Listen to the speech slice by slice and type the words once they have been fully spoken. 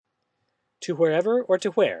To wherever or to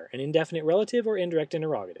where, an indefinite relative or indirect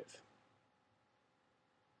interrogative.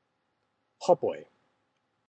 Hopoi.